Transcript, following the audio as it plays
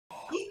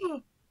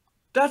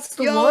That's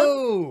the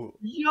one?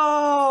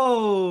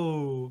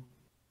 Yo!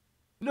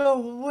 No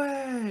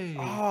way!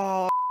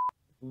 Oh.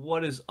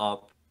 What is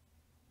up,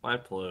 my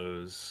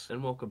plos,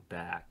 and welcome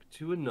back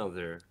to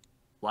another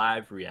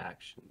live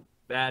reaction.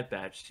 Bad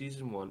Batch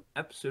Season 1,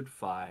 Episode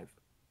 5,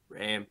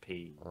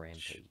 Rampage.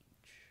 Rampage.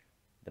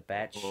 The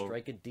Batch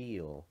strike a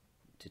deal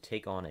to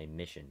take on a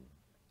mission.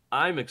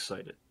 I'm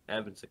excited.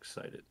 Evan's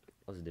excited.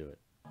 Let's do it.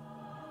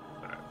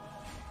 Alright.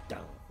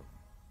 Down.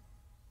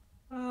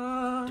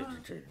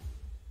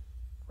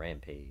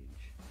 Rampage.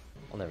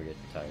 I'll never get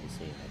tired of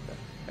seeing like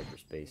the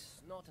hyperspace.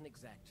 It's not an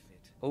exact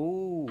fit.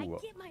 Ooh, I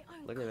get my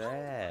own look at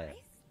that. guys.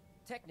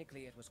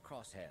 Technically, it was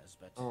crosshairs,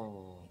 but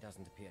he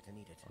doesn't appear to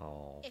need it.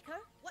 Oh. Echo,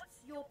 what's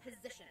your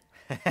position?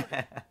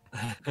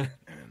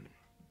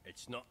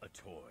 It's not a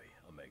toy,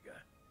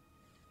 Omega.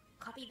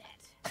 Copy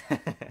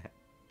that.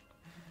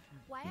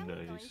 Why are we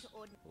going Nice. to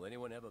order? Will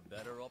anyone have a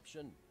better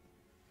option?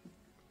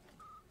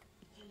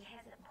 He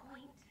has a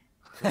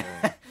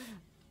point.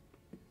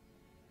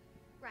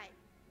 Right,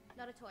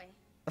 not a toy.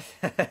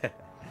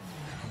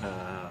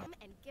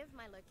 And give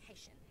my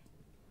location.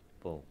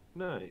 Boom.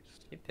 Nice.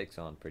 He picks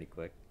on pretty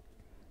quick.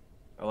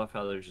 I love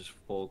how there's just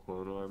full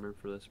clone armor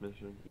for this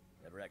mission.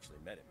 Never actually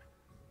met him.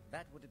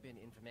 That would have been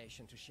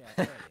information to share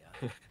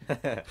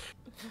earlier.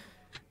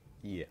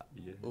 Yeah,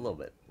 Yeah. a little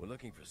bit. We're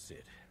looking for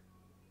Sid.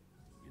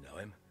 You know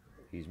him?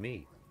 He's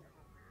me.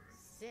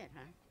 Sid,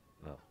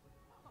 huh? Oh.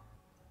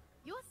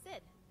 You're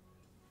Sid.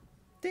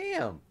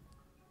 Damn.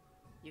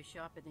 You're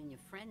sharper than your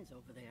friends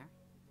over there.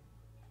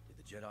 Did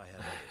the Jedi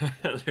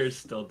have They're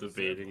still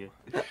debating it.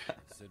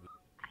 Sid?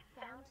 I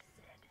found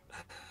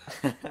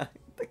Sid.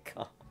 The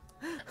Comm.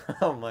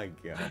 Oh my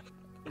god.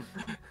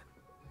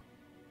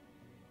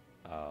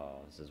 Oh,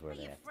 this is where Are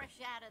they you have to. fresh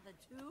out of the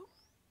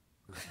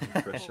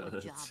tube? Fresh out of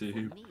the Job for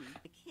tube. me.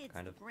 The kid's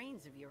Kind the of.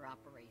 brains of your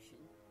operation.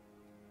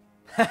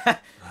 Kind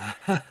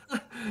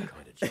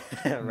of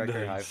job.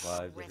 Record high Nice.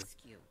 fives.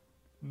 Rescue.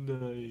 A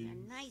Nice.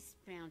 nice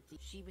bounty.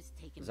 She was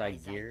taken by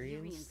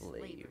Zygerian Zygerian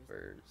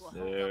slavers. who are hooked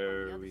up on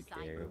There the other we side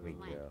There of the we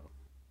planet. go.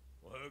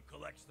 Well, who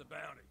collects the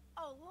bounty?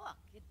 Oh look,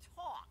 it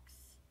talks.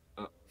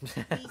 We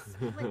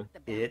split the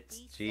bounty. It's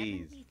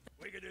cheese. 70.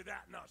 We can do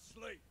that in our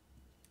sleep.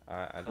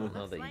 I don't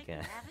know Looks that you like can.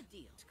 we have a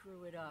deal.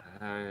 Screw it up.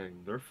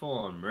 Dang, they're full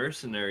on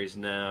mercenaries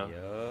now.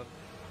 Yup.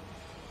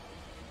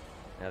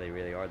 Now they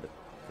really are the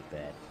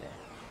bad.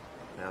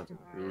 Now they're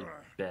really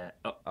bad.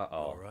 Oh, Uh oh.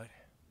 All right.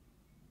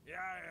 Yeah,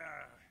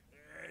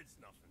 it's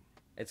nothing.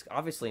 It's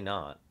obviously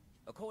not.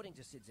 According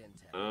to Sid's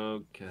intel,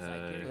 okay.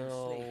 Zygerian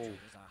No. slave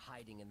traders are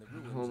hiding in the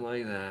ruins don't of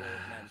like the that.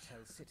 old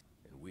Mantel City,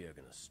 And we are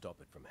gonna stop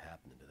it from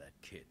happening to that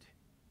kid.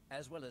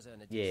 as well as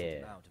earn a decent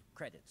Yeah. amount of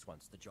credits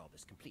once the job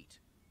is complete.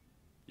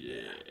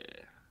 Yeah.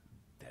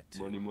 That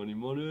too. Money, money,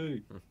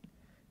 money.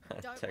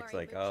 Don't Tech's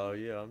worry, like, oh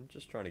Moochi. yeah, I'm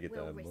just trying to get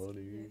We'll that rescue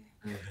money.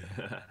 you.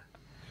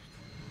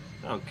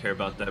 I don't care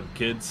about them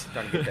kids.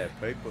 Trying to get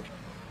that paper.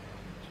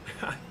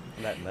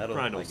 That metal. Probably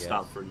I don't guess.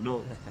 stop for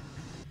no.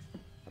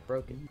 I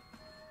broke it.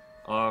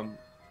 I'm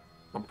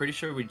pretty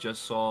sure we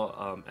just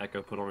saw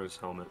Echo put on his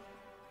helmet.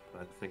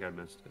 I think I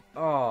missed it.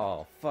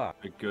 Oh fuck.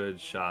 A good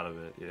shot of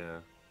it, yeah.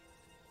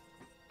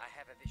 I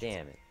have a vision.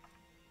 Damn it.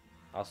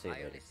 I'll see it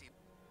later.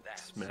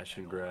 Smash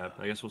and grab.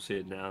 I guess we'll see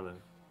it now though.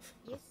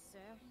 Yes, sir.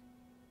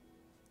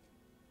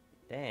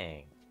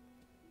 Dang.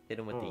 Hit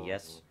him with the Oh.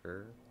 yes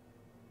sir.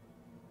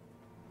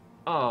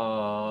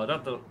 Oh,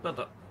 not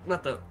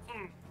the.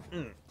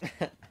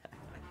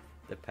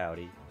 The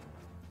pouty.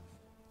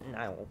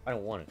 No, I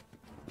don't want it.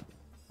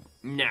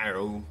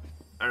 No,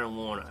 I don't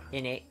wanna.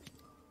 In it.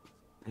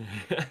 Not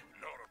a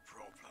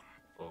problem.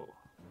 Oh.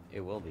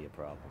 It will be a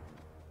problem.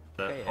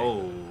 That, Okay.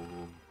 oh.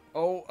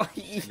 Oh.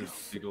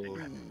 Big ol'.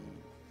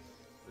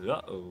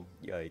 Uh-oh.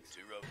 Yikes.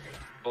 Zero.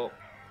 Oh.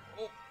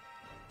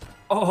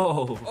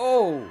 Oh.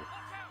 Oh.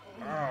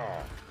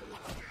 Oh.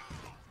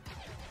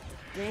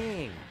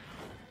 Dang.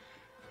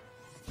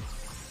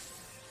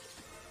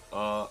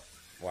 Wow.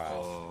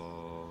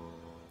 Wow.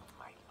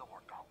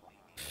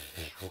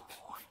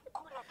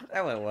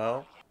 That went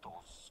well.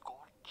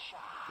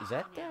 Is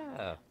that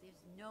There's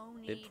no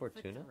need Bib for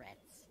Fortuna?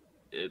 threats.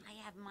 It, I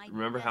have my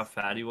remember how best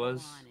fat he people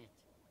was? on it.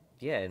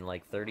 yeah, in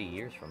like 30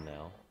 years from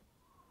now.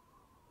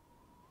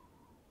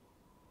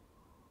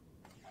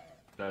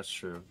 That's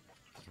true.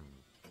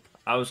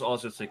 I was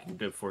also thinking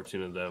Bib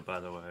Fortuna though, by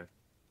the way.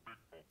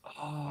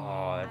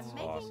 Oh, that's I'm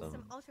making awesome.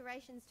 some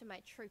alterations to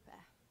my trooper.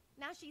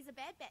 Now she's a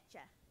bad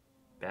batcher.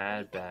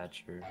 Bad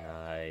Batcher.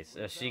 Nice.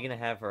 Is she gonna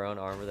have her own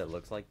armor that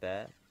looks like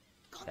that?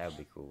 That would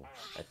be cool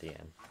at the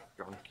end.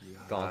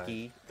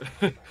 Gonky.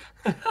 Gonky.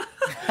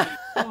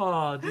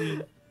 Oh,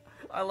 dude.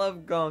 I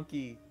love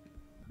Gonky.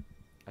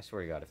 I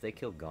swear to God, if they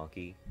kill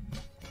Gonky,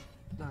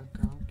 Not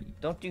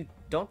Gonky.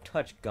 don't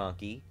touch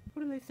Gonky.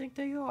 What do they think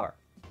they are?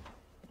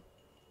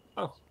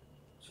 Oh,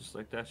 just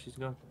like that, she's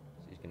gone.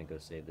 She's gonna go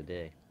save the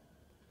day.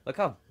 Look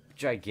how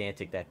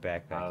gigantic that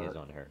backpack is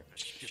on her.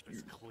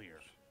 It's clear.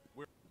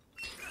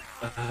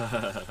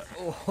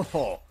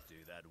 Oh, Do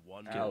that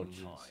one Ouch.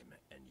 time,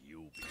 and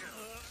you'll be.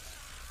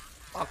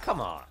 oh,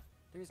 come on.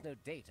 There is no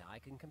data I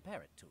can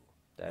compare it to.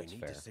 That's we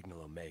need fair. to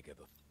signal Omega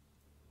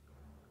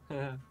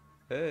before.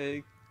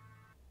 Hey.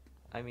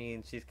 I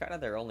mean, she's kind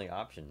of their only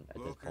option at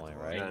this point,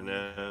 right? I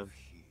know.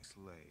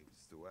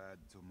 Slaves to add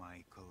to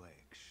my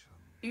collection.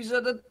 These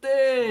are the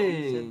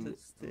He said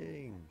things. the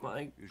thing. My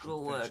You should fetch a nice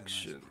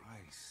collection.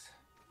 price.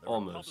 The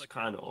Almost, Republic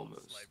kind of opposed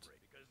almost. slavery,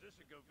 because this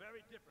would go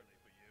very differently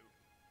for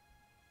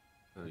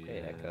you. Oh, Okay,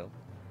 Echo.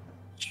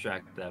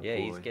 Distract that Yeah,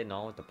 boy. he's getting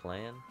on with the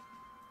plan.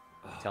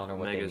 Oh, telling her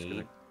what they Omega's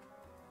need.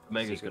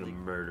 Omega's gonna Secretly.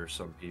 murder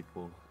some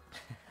people.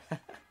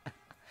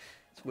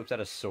 Just whips out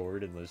a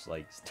sword and just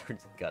like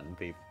starts gutting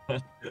people.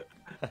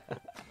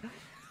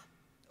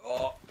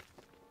 Oh.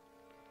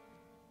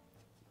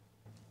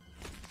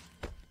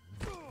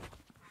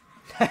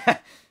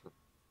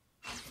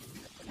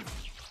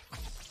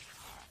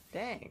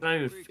 Dang. Not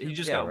even, he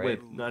just Yeah, got right.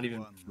 whipped, not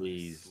even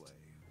pleased.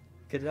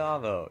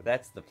 Kadavo,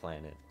 that's the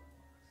planet.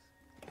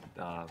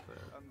 Stop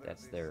it.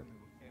 That's their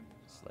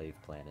slave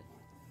planet.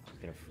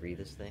 Gonna free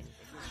this thing?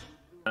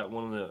 That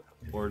one of the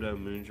Ordo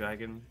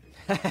Moondragon.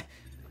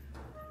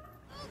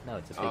 No,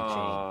 it's a big chain.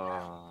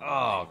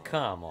 Oh,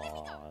 come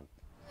on.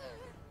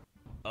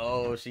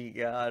 Oh, she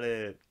got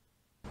it.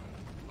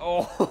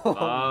 Oh, my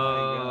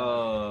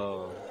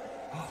Oh.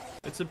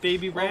 It's a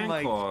baby Oh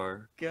my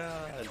Rancor.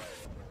 god.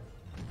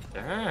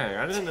 Dang,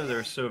 I didn't know they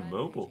were so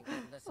mobile.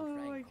 Oh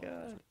my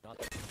god.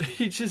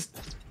 He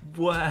just,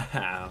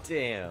 wow.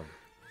 Damn.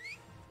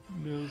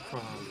 No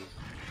problem.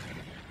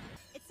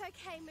 It's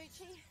okay,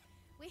 Moochi.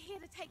 We're here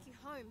to take you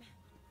home.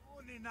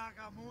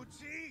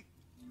 Moochi!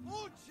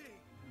 Moochi!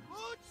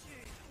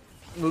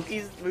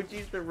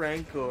 Moochie's the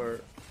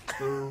Rancor.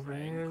 The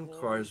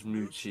Rancor's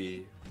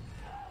Moochi.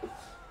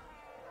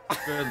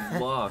 Good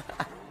luck.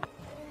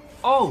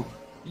 Oh,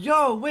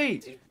 yo,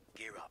 wait.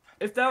 Gear up.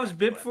 If that was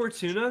Bib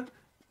Fortuna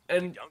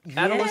and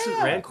Adolescent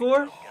Yeah. Rancor,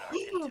 Get our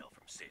intel from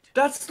Sid.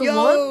 that's the one.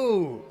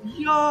 Yo!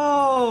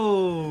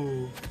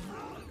 Yo!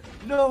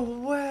 No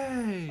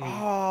way!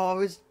 Oh, it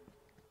was...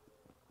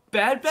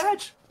 Bad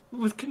Batch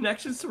with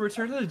connections to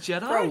Return of the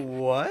Jedi? Bro,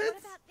 what? What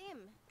about them?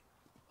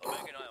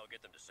 Omega and I will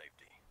get them to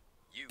safety.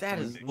 You That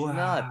is take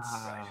nuts.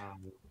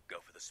 Go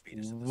for the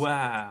speedest of the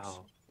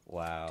Wow.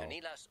 Wow.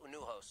 Tonilas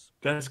Unujos.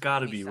 That's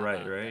gotta be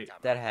right, right?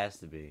 That has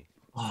to be.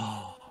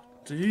 Oh,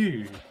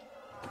 dude.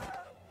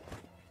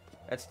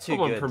 That's too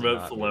Someone good to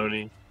promote not be.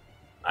 Filoni.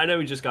 I know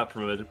he just got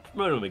promoted.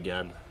 Promote him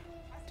again.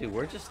 Dude,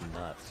 we're just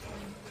nuts.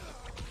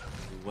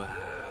 Wow.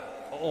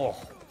 Oh.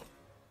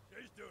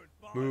 He's doing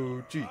fine.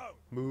 Moochi.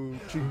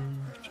 Moochi.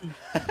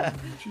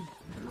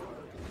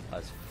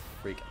 That's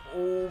freak.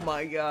 Oh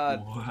my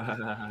god.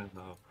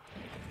 Wow.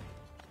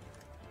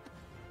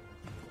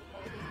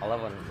 I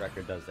love when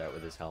Wrecker does that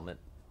with his helmet.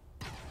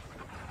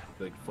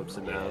 Like flips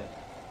it down.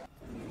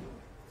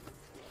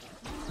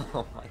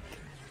 Oh my god.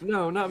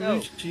 No, not No.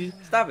 Moochi.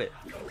 Stop it.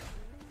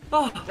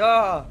 Oh,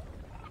 Ah!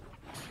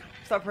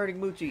 Stop hurting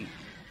Moochi.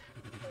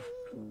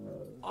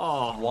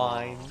 oh.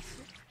 Whines.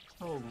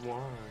 Oh,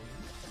 why?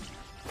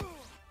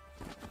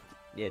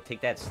 Yeah,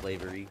 take that,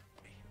 slavery.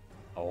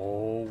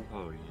 Oh,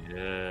 Oh,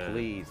 yeah.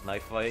 please,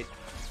 knife fight.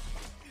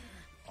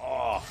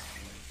 Oh,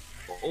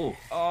 Oh,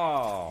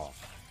 oh.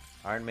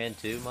 Iron Man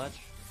 2 much?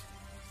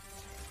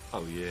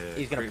 oh yeah.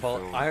 He's gonna Great pull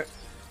film. Iron.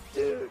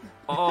 Dude,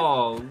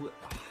 Oh,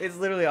 it's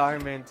literally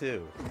Iron Man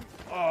 2.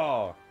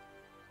 Oh,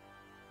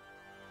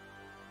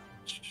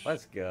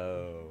 let's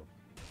go.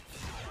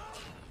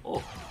 oh,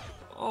 oh.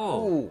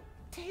 Oh,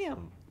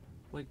 damn.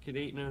 Like it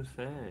ain't no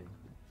thing.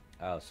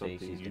 Oh, see,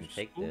 Something she's gonna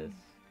take useful?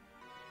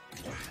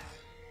 this.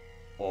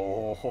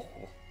 Oh,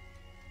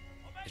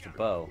 it's a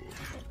bow.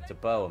 It's a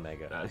bow,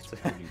 Omega. That's It's a-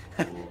 pretty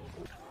cool.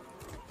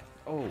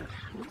 Oh.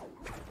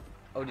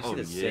 Oh, did you Oh,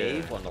 see the yeah.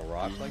 save on the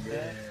rock like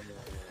that?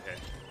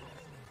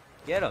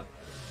 Get him.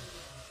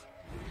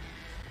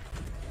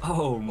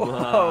 Oh my.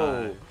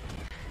 Whoa.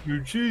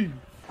 Eugene.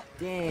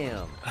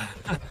 Damn.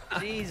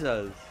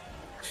 Jesus.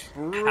 House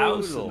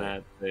Brutal. in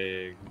that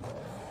thing. You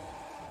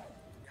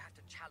have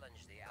to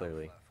challenge the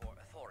Clearly. Alpha for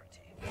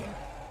authority.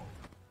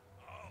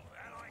 Oh,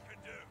 that I can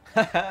do.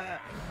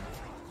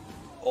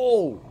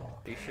 Oh.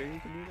 Are you sure you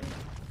can do that?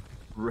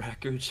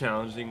 Wrecker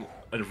challenging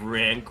a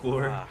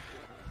Rancor. Ah,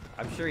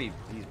 I'm sure he's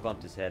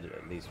bumped his head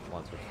at least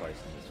once or twice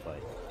in this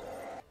fight.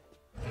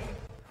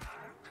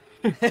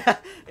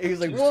 He was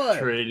like, Just what?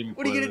 trading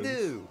What are you gonna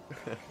blows.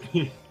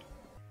 do?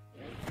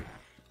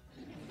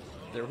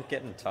 They were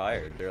getting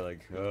tired. They're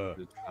like,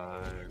 The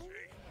time.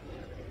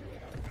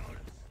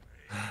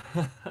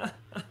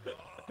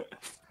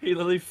 He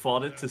literally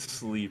fought it to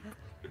sleep.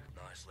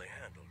 Nicely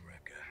handled,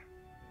 Wrecker.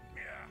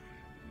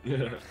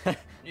 Yeah.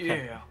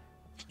 Yeah.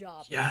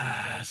 Stop it,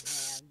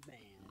 Yes. man.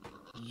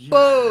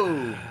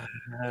 boom!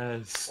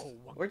 Yes.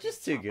 We're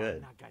just too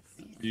good.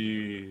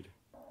 Dude.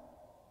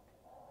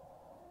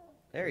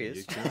 There he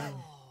is.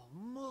 Oh,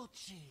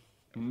 Moochi.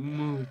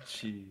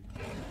 Moochi.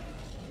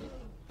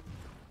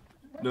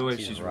 No way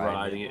she's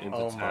riding it into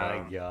Oh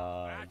town. my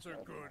god. That's a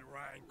good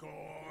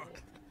Rancor.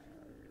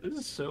 This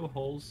is so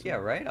wholesome. Yeah,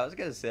 right? I was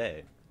gonna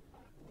say.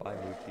 Bye,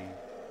 Moochi.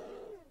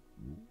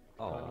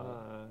 Oh.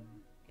 Uh,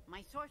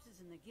 My Sources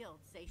in the guild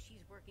say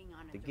she's working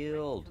on a The direct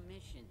guild.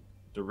 commission.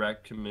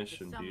 Direct With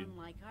commission, someone dude.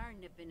 like her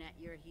nipping at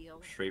your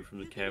heels, Straight from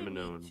the you're gonna need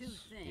Kaminoans. two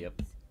things. Yep.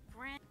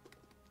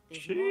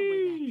 There's more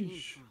where that came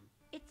Sheesh. from.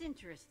 It's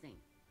interesting.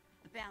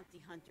 A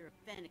bounty hunter of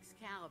Fennec's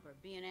caliber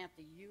being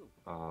after you.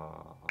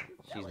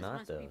 She's Fellas not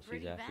must be though. She's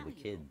pretty after the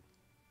kid. valuable.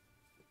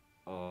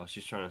 Oh,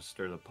 she's trying to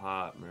stir the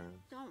pot, man.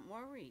 Don't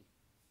worry.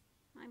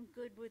 I'm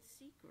good with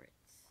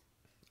secrets.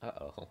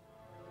 Uh-oh.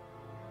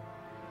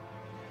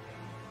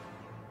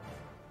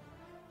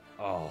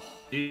 Oh,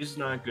 She's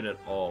not good at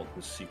all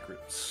with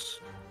secrets.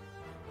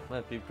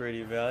 might be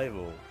pretty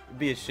valuable. It'd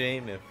be a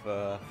shame if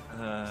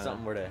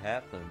something were to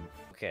happen.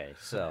 Okay,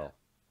 so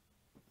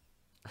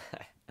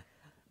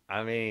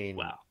I mean,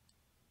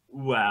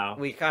 Wow.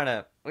 we kind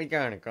of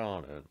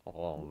called it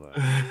all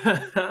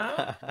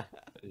that.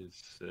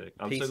 It's sick.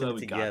 I'm so Piecing glad it we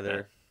together.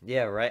 got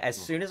Yeah, right. As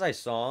soon as I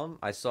saw him,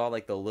 I saw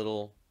like the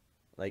little,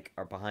 like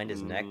behind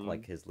his neck, Mhm.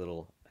 like his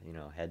little,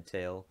 head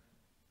tail,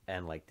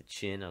 and like the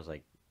chin. I was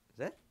like,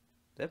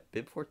 is that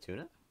Bib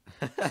Fortuna?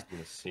 that.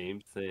 The same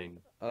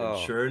thing. Oh.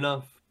 And sure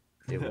enough,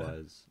 It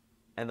was.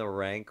 And the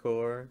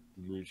Rancor.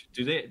 Moochi.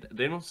 Do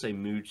they don't say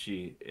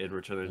Moochi in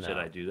Return of the No,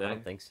 Jedi, do they? I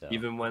don't think so.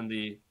 Even when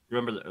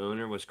remember the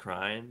owner was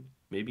crying?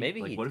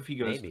 Maybe like, what if he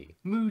goes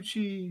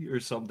Moochi or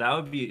something? That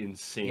would be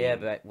insane. Yeah,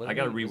 but I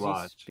gotta was he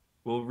rewatch.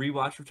 We'll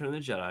rewatch Return of the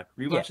Jedi,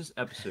 rewatch this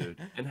episode,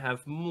 and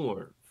have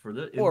more for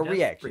the Or in-depth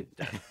reaction.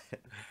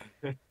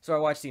 breakdown. So I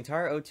watched the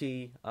entire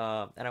OT,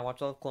 and I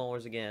watched all of Clone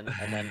Wars again,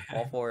 and then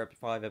all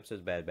 5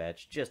 episodes of Bad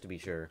Batch, just to be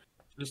sure.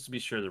 Just to be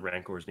sure, the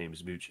Rancor's name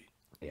is Moochi.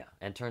 Yeah,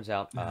 and turns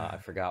out I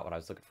forgot what I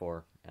was looking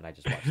for, and I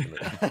just watched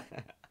the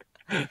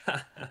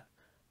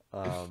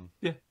movie.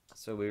 Yeah.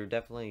 So we were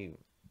definitely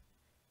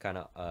kind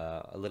of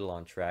a little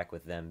on track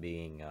with them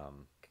being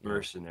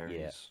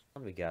Mercenaries.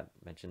 Yeah. We got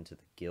mentioned to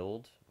the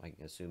guild, I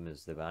assume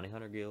is the Bounty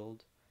Hunter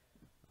Guild.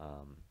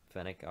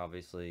 Fennec,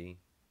 obviously.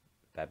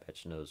 Bad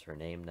Batch knows her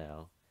name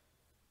now.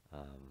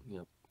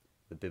 Yep.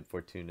 The Bib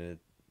Fortuna,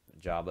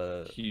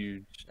 Jabba.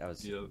 Huge. That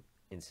was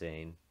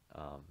insane.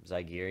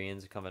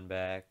 Zygerians coming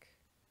back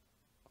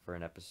for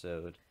an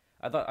episode.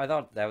 I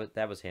thought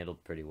that was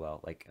handled pretty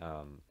well. Like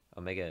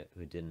Omega,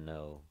 who didn't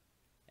know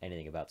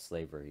anything about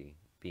slavery,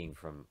 being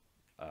from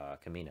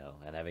Camino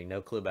and having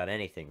no clue about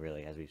anything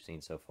really, as we've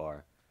seen so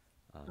far.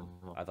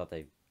 I thought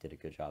they did a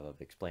good job of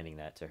explaining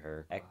that to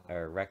her.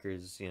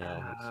 Wrecker's,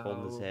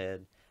 holding his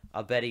head.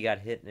 I'll bet he got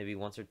hit maybe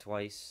once or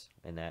twice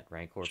in that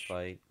Rancor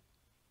fight.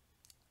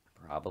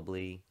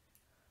 Probably.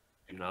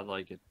 Do not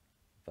like it.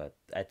 But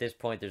at this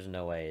point, there's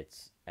no way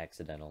it's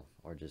accidental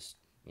or just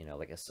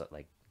like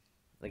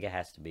it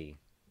has to be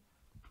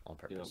on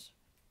purpose.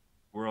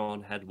 We're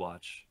on head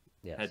watch.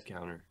 Yes. Head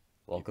counter.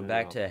 Welcome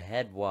back to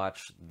Head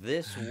Watch.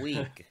 This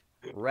week,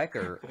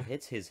 Wrecker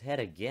hits his head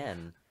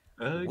again.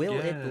 Will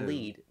it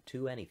lead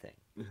to anything?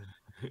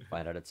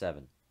 Find out at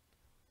 7.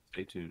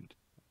 Stay tuned.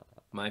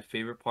 My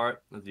favorite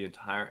part of the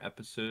entire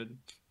episode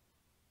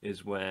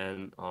is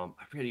when I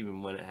forget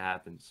even when it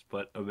happens,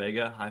 but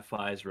Omega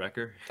high-fives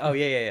Wrecker. Oh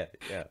yeah.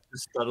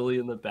 Just subtly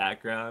in the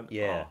background.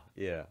 Yeah.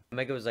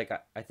 Omega was like,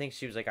 I think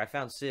she was like, I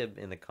found Sib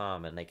in the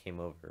comm, and they came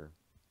over.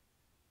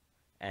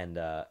 And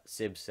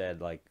Sib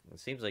said, like, it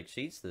seems like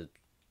she's the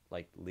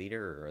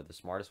leader or the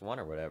smartest one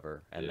or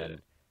whatever. And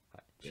then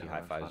she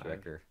high-fives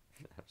Wrecker.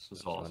 That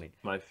was awesome. funny.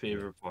 My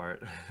favorite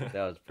part. That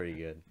was pretty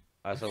good.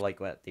 I also like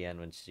at the end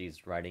when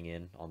she's riding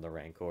in on the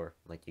Rancor.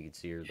 Like, you could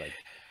see her, like,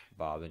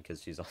 bobbing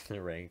because she's on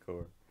the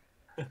Rancor.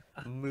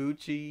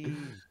 Moochi.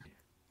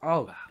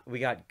 Oh, we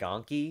got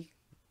Gonki.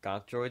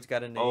 Gonk Droid's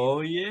got a name.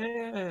 Oh,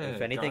 yeah.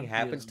 If anything Gonki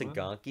happens as to well.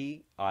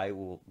 Gonki, I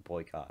will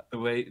boycott. The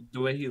way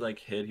he, like,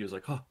 hid, he was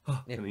like,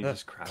 and he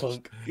just crouched.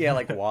 Clunk. Yeah,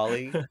 like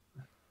Wally.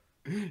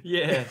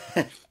 Yeah.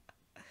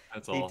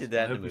 That's awesome. He did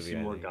that I in the hope we movie, see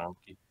I more think.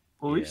 Gonki.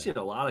 Well, we've Yeah. seen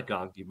a lot of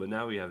Gonki, but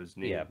now we have his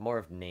name. Yeah, more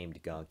of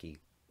named Gonki.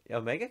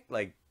 Omega,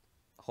 like,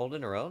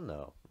 holding her own,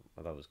 though.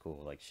 I thought it was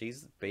cool. Like,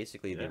 she's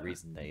basically the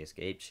reason they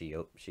escaped. She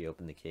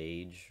opened the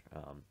cage.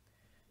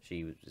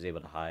 She was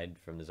able to hide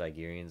from the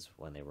Zygerians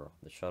when they were on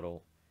the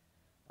shuttle.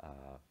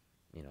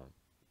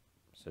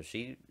 So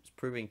she's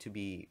proving to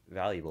be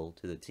valuable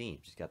to the team.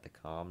 She's got the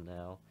comm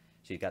now.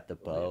 She's got the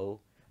bow.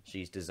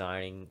 She's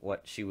designing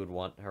what she would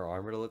want her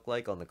armor to look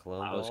like on the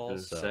clone I was wall. going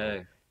to So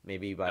say.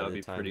 maybe by that would the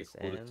be time pretty this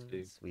cool to ends,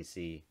 see. we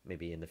see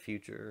maybe in the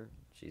future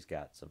she's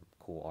got some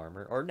cool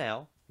armor. Or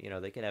now,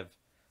 they can have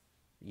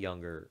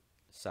younger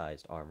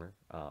sized armor.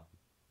 That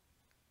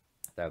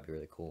would be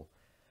really cool.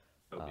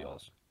 That would be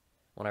awesome.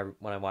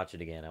 When I watch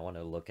it again, I want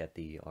to look at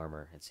the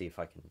armor and see if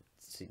I can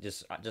see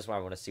just I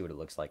want to see what it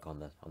looks like on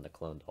the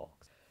clone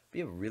dogs.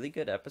 Be a really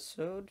good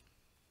episode.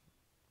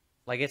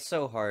 Like, it's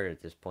so hard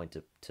at this point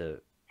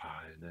to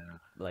I know.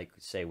 like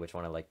say which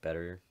one I like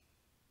better,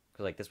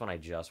 because like this one I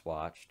just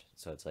watched,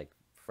 so it's like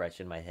fresh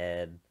in my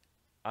head.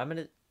 I'm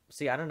gonna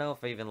see. I don't know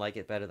if I even like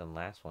it better than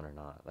last one or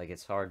not. Like,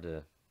 it's hard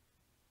to.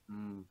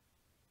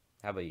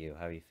 How about you?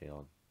 How are you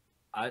feeling?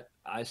 I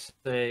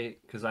say,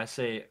 because I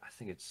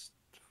think it's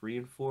 3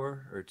 and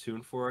 4 or 2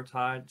 and 4 are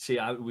tied. See,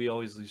 we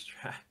always lose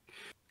track.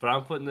 But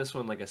I'm putting this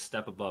one like a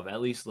step above, at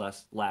least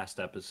last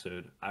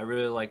episode. I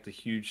really like the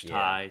huge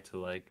tie to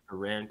like a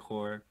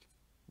Rancor.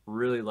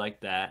 Really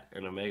like that,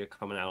 and Omega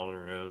coming out on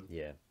her own.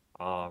 Yeah.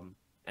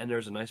 And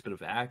there's a nice bit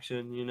of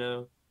action, you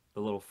know,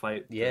 the little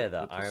fight. Yeah, with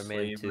the Iron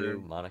Man slaver.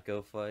 2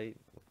 Monaco fight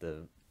with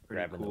the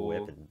Pretty grabbing cool. the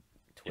whip and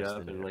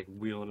twisting and it. like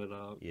wheeling it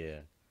up. Yeah.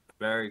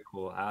 Very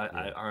cool.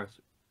 I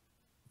honestly,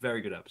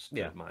 very good episode.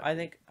 Yeah, my I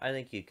think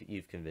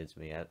you've convinced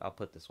me. I'll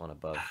put this one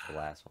above the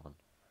last one.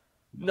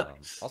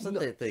 Nice. Also,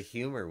 nice. the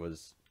humor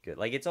was good.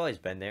 Like it's always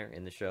been there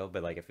in the show,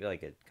 but like I feel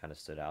like it kind of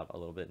stood out a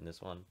little bit in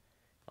this one.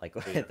 Like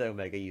with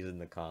Omega using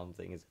the comm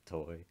thing as a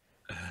toy.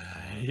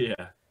 Yeah.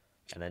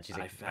 And then she's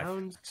like, I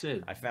found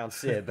Sid. I found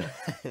Sib.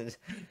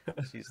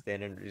 She's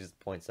standing, she just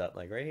points up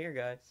like, right here,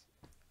 guys.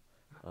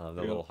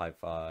 The little high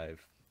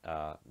five.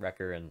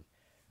 Wrecker and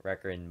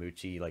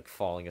Moochi like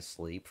falling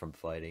asleep from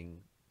fighting.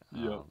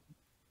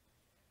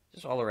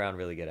 Just all around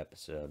really good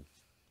episode.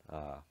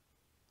 Yeah,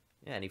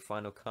 any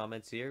final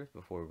comments here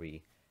before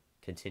we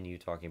continue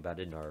talking about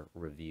it in our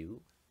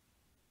review?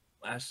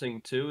 Last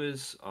thing too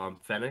is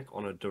Fennec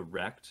on a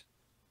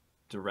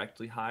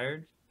directly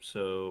hired.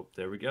 So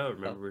there we go.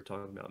 Remember we were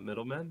talking about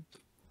middlemen?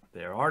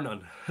 There are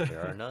none.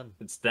 There are none.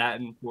 It's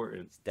that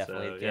important. It's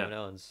definitely so, Kevin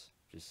Owens.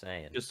 Just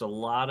saying. Just a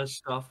lot of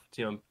stuff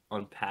to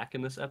unpack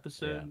in this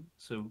episode. Yeah.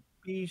 So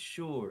be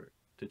sure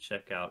to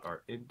check out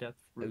our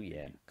in-depth review. Oh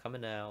yeah,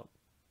 coming out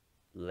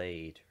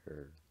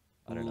later.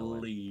 I don't know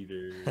when.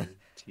 Later.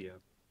 TM.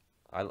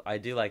 I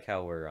do like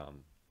how we're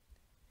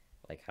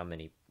like how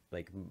many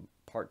like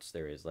parts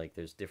there is. Like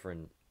there's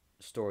different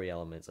story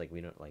elements. Like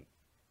we don't like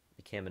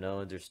the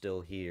Kaminoans are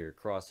still here.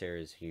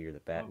 Crosshair is here.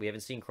 We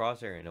haven't seen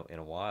Crosshair in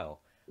a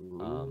while.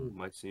 Ooh,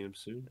 might see him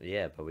soon.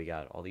 Yeah, but we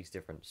got all these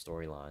different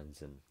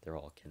storylines and they're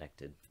all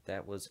connected.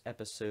 That was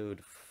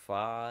episode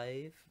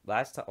 5.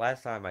 Last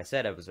time I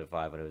said episode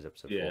 5 when it was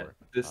episode 4.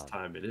 This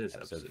time it is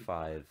episode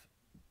 5.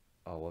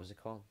 Oh, what was it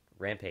called?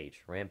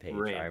 Rampage. I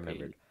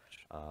remembered.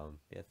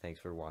 Yeah,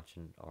 thanks for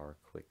watching our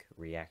quick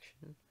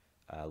reaction.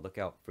 Look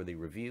out for the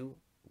review,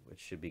 which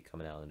should be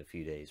coming out in a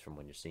few days from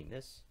when you're seeing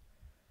this.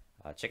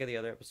 Check out the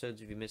other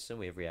episodes if you missed them.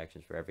 We have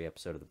reactions for every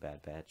episode of the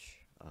Bad Batch.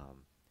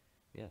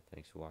 Yeah,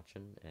 thanks for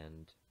watching,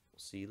 and we'll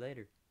see you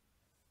later.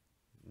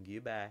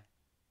 Goodbye.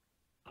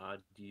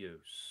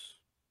 Adios.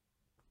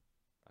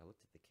 I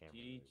looked at the camera.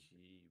 GG,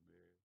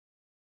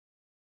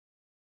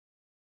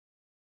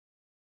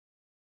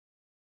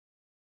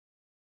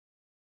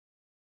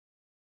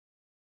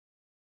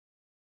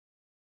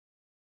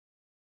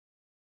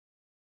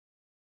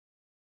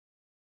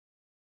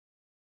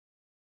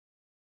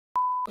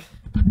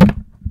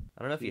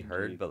 I don't know if you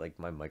heard, but like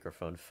my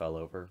microphone fell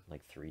over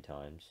like 3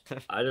 times.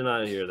 I did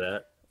not hear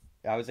that.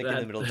 I was like in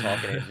the middle of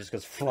talking and it just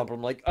goes flump.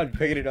 I'm like, I'm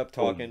picking it up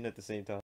talking at the same time.